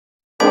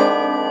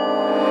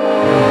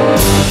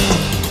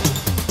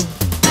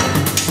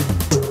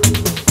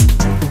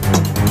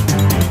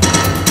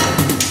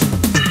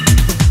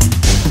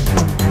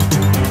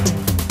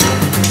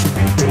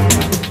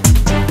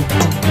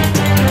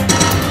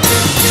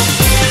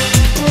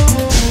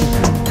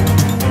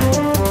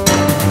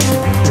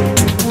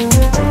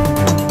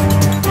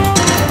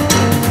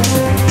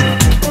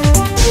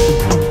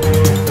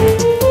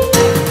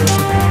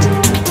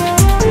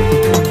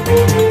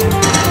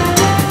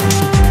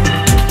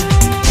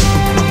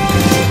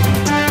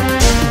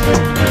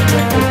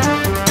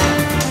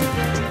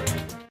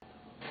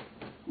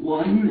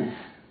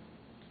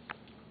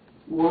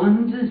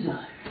one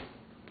desire.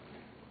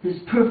 His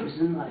purpose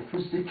in life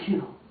was to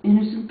kill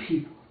innocent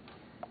people.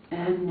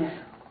 And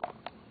now,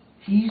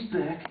 he's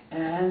back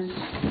as...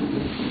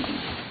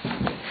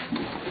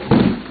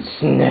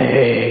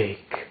 Snake.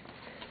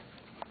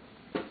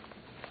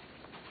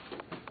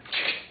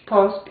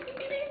 Pause.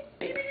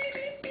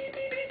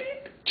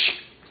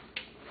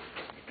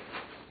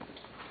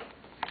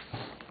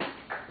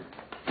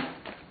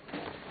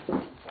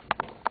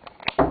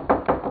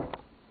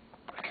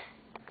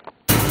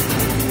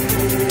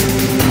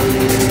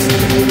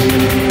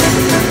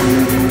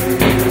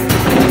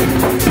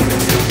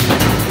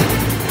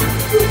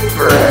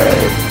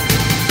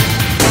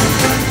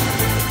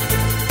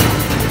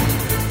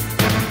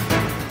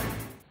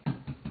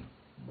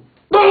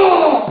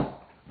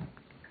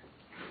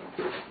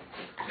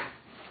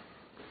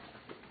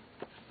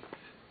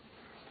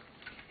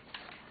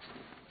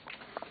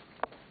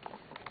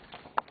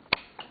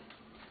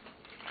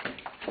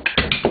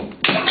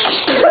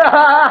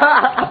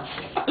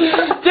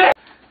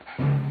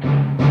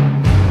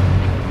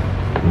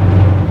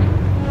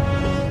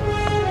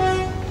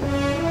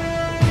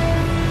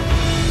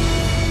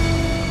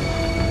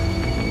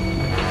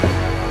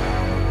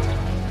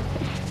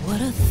 What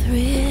a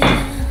thrill,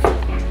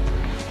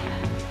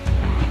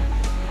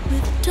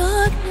 with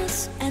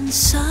darkness and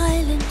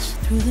silence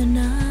through the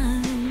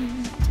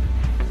night.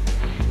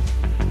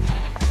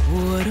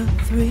 What a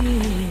thrill,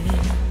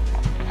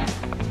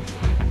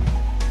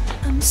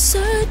 I'm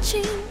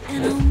searching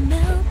and I'll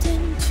melt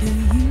into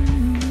you.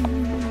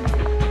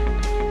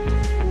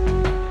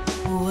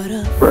 What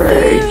a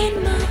fear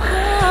in my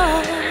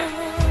heart,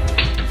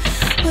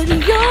 but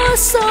you're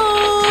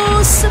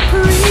so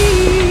supreme.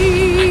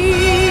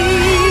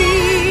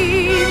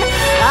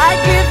 I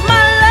give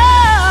my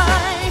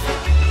life,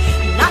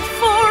 not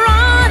for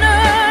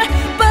honor,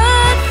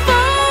 but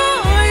for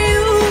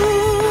you.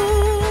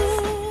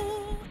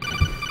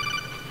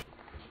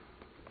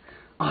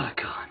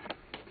 Otacon,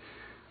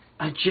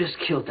 I just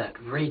killed that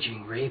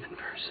raging raven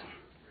person.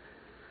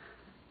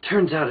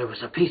 Turns out it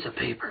was a piece of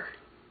paper.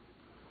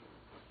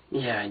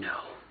 Yeah, I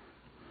know.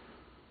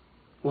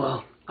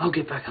 Well, I'll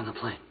get back on the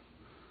plane.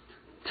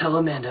 Tell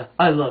Amanda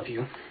I love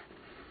you.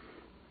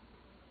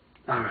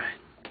 Alright.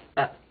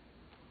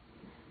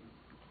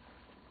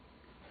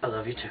 I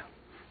love you too.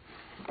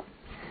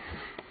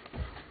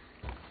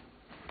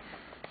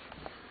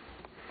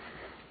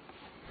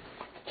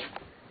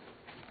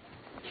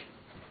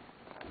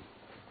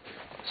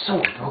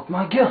 Someone broke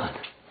my gun.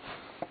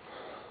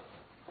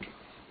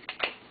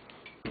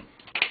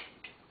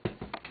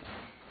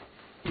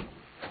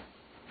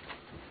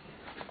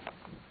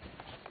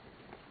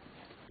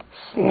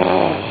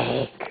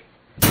 Snake.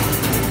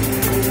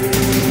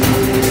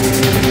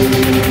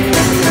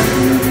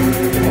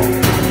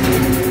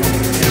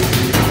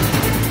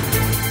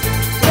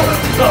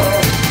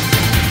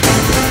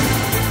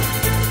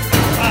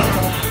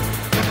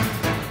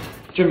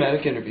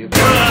 Dramatic interview.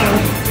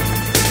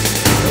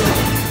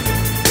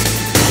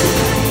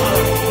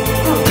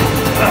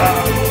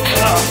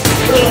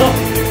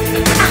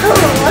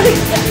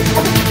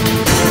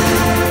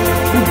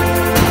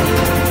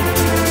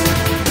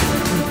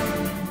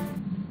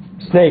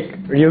 Snake,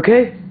 are you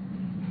okay?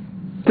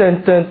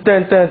 Dun dun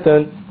dun dun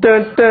dun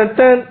dun dun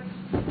dun.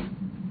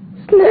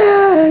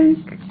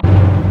 Snake.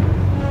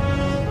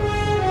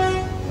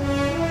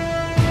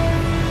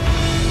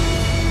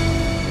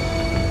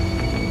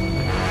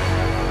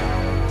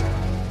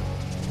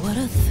 What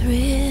a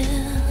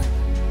thrill,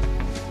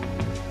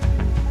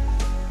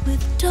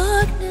 with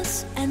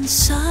darkness and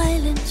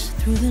silence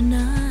through the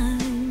night.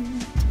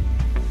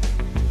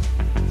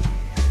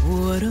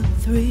 What a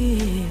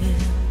thrill,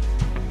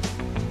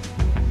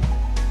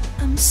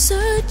 I'm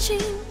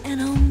searching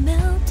and I'll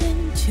melt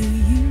into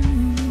you.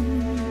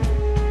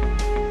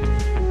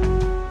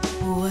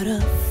 What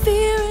a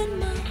fear in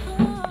my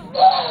heart.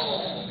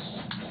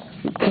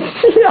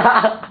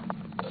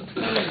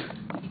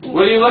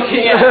 What are you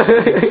looking at?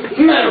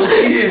 Metal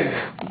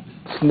Gear!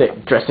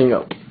 Snake dressing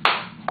up.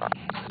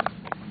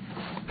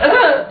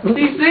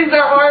 These things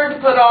are hard to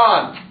put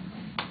on.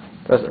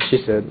 That's what she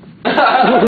said.